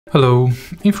Hello,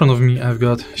 in front of me I've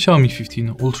got Xiaomi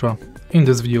 15 Ultra. In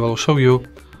this video I'll show you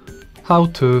how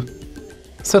to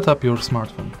set up your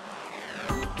smartphone.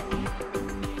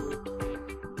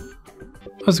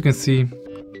 As you can see,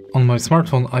 on my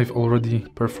smartphone I've already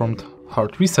performed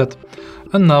hard reset,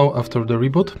 and now after the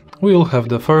reboot we will have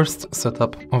the first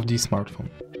setup of the smartphone.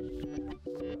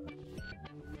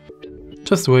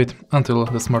 Just wait until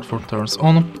the smartphone turns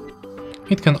on.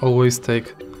 It can always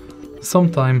take some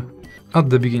time at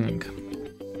the beginning.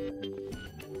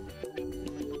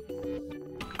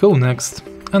 Go next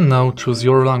and now choose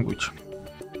your language.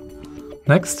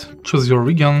 Next, choose your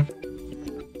region,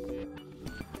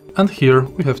 and here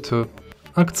we have to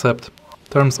accept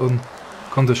terms and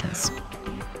conditions.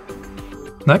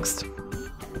 Next,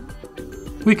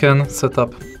 we can set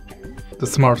up the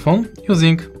smartphone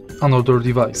using another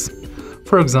device,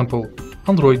 for example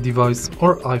Android device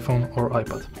or iPhone or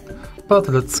iPad, but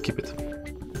let's skip it.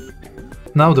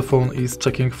 Now the phone is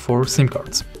checking for SIM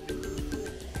cards.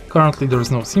 Currently there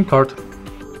is no SIM card,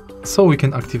 so we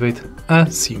can activate a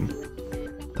SIM.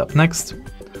 Tap next,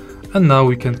 and now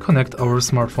we can connect our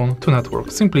smartphone to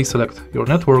network. Simply select your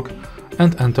network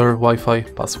and enter Wi-Fi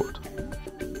password.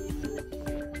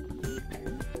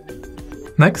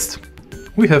 Next,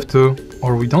 we have to,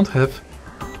 or we don't have,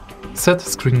 set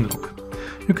screen lock.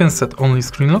 You can set only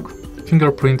screen lock,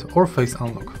 fingerprint or face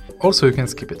unlock. Also you can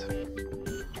skip it.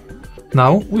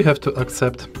 Now we have to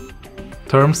accept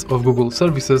terms of Google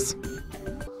services.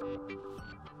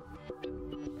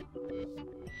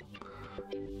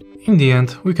 In the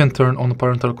end, we can turn on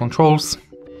parental controls,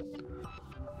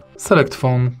 select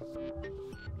phone,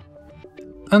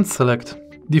 and select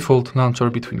default launcher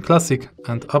between classic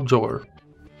and app drawer.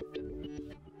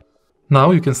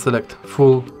 Now you can select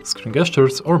full screen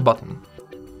gestures or button.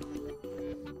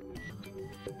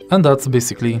 And that's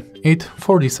basically it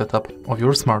for the setup of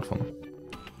your smartphone.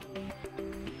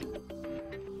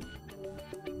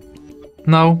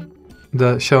 Now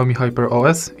the Xiaomi Hyper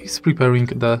OS is preparing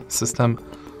the system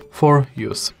for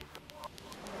use.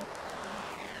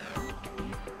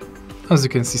 As you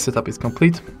can see, setup is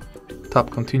complete.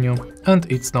 Tap continue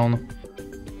and it's done.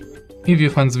 If you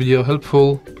find this video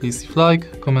helpful, please leave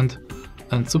like, comment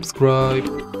and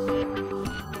subscribe.